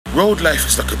Road life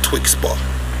is like a Twix bar.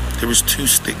 There is 2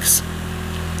 sticks.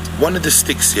 One of the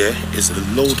sticks here is a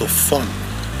load of fun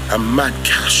and mad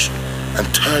cash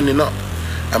and turning up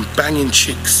and banging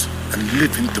chicks and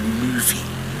living the movie.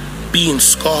 Being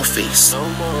Scarface.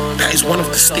 That is one of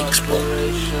the sticks, bro.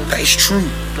 That is true.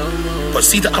 But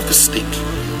see the other stick?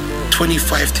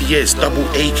 25 to years, double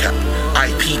ACAP,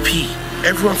 IPP.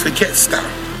 Everyone forgets that.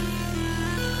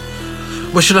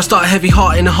 Where should I start? Heavy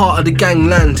heart in the heart of the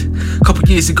gangland. Couple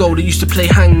years ago they used to play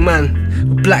hangman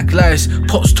with black lies.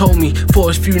 Pops told me for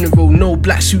his funeral, no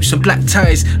black suits and black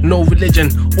ties, no religion,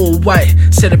 all white.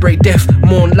 Celebrate death,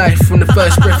 mourn life from the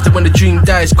first breath to when the dream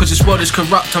dies. Cause this world is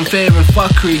corrupt, unfair and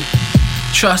fuckery.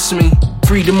 Trust me,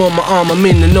 freedom on my arm, I'm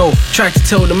in the know. Tried to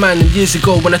tell the man them years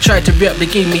ago. When I tried to rap, they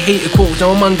gave me hater quotes.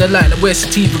 Now I'm under light like where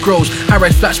sativa grows.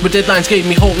 High-rise flats with deadlines gave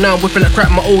me hope. Now I'm whipping like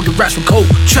crap, my older rats with coke.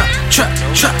 Trap, trap,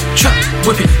 trap, trap,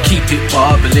 whip it, keep it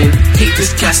barbling. Hate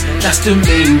this gas, that's the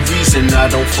main reason I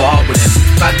don't fart with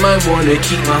them. Bad mind wanna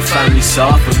keep my family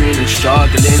suffering and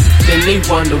struggling. Then they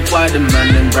wonder why the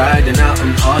man them riding out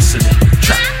and hustling.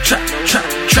 Trap, trap, trap,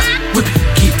 trap, whip it,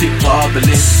 keep it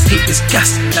barbling. Hate this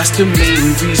gas, that's the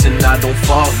main reason I don't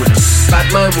fart with them.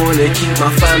 Bad mind wanna keep my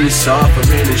family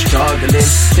suffering and struggling.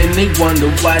 Then they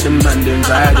wonder why the man them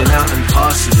riding out and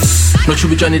hustling. Not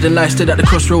true with Johnny the life, stood at the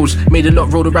crossroads. Made a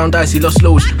lot, rolled around ice, he lost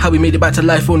loads. How he made it back to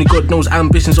life, only God knows.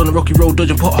 Ambitions on the rocky road,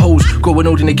 dodging potholes. Growing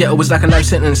old in the ghetto was like a life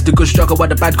sentence. The good struggle while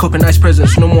the bad cop and nice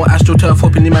presence. No more astroturf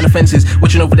hopping in man offences.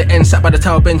 Watching over the end, sat by the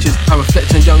tower benches. I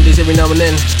reflect on young days every now and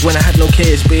then, when I had no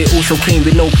cares, but it also came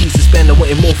with no peace to spend. I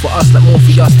wanted more for us, like more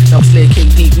for us. Now Slayer came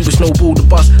deep, we were snowball the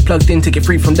bus. Plugged in to get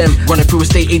free from them. Running through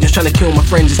estate agents trying to kill my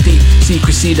friends, it's deep.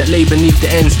 Secrecy that lay beneath the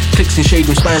ends. Clicks and shade,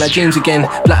 spine like James again.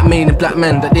 Black man and black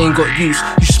man that they ain't got use.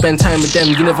 You should spend time with them,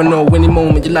 you never know any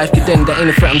moment your life could end. That ain't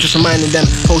a threat, I'm just reminding them.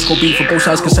 Postcode beat for both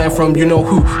sides, concerned from you know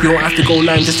who. You don't have to go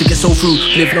line just to get so through.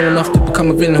 Live long enough to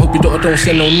become a villain, hope your daughter don't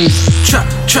send no news. Trap,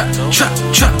 trap, trap,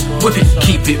 trap, whip it,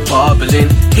 keep it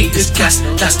barbling. Hate this gas,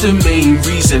 that's the main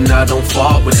reason I don't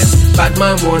fart with them. Bad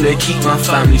mind wanna keep my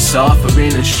family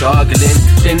suffering and struggling.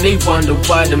 Then they wonder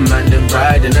why the man them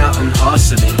riding out and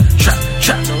hustling. Trap,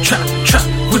 trap, trap, trap,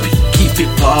 whip it, keep it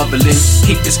barbling.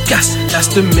 Hate this gas, that's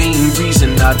the main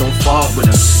reason I don't fart with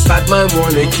them. Bad mind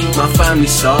wanna keep my family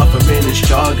suffering and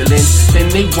struggling. Then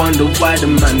they wonder why the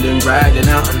man them riding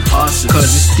out and hustling. Cause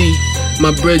it's deep. My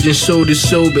brethren sold his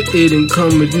soul, but it didn't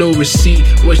come with no receipt.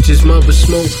 Watched his mother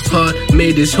smoke hard,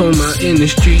 made his home out in the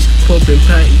streets. Popping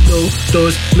patio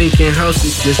doors, making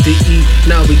houses just to eat.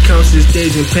 Now he counts his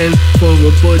days in pen for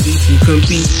a body he can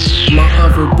beat. My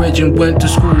other brethren went to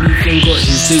school, even got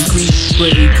his degree,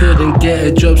 but he couldn't get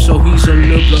a job, so he's on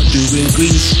the block doing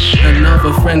grease.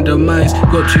 Another friend of mine's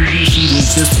got too used, he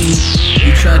needs to feed.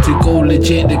 He tried to go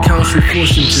legit, the council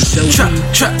forced him to sell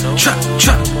weed. Trap, trap,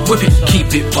 trap, whip it,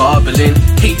 keep it barbling.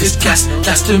 Hate this gas,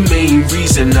 that's the main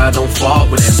reason I don't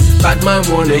fart with them. Bad mind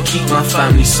wanna keep my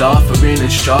family suffering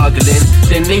and struggling.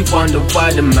 Then they wonder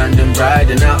why the man them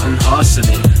riding out and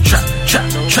hustling. Trap,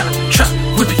 trap, trap, trap,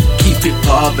 whip it, keep it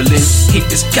barbling. Hate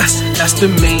this gas, that's the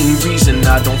main reason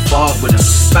I don't fart with them.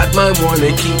 Bad mind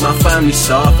wanna keep my family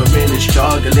suffering and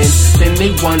struggling. Then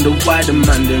they wonder why the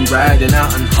man them riding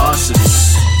out and hustling.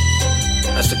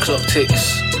 As the clock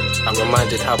ticks, I'm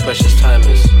reminded how precious time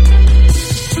is.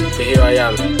 But here I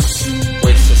am,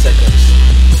 wasting seconds,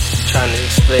 trying to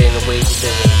explain the way we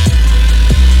live in.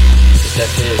 It's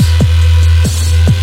death it is.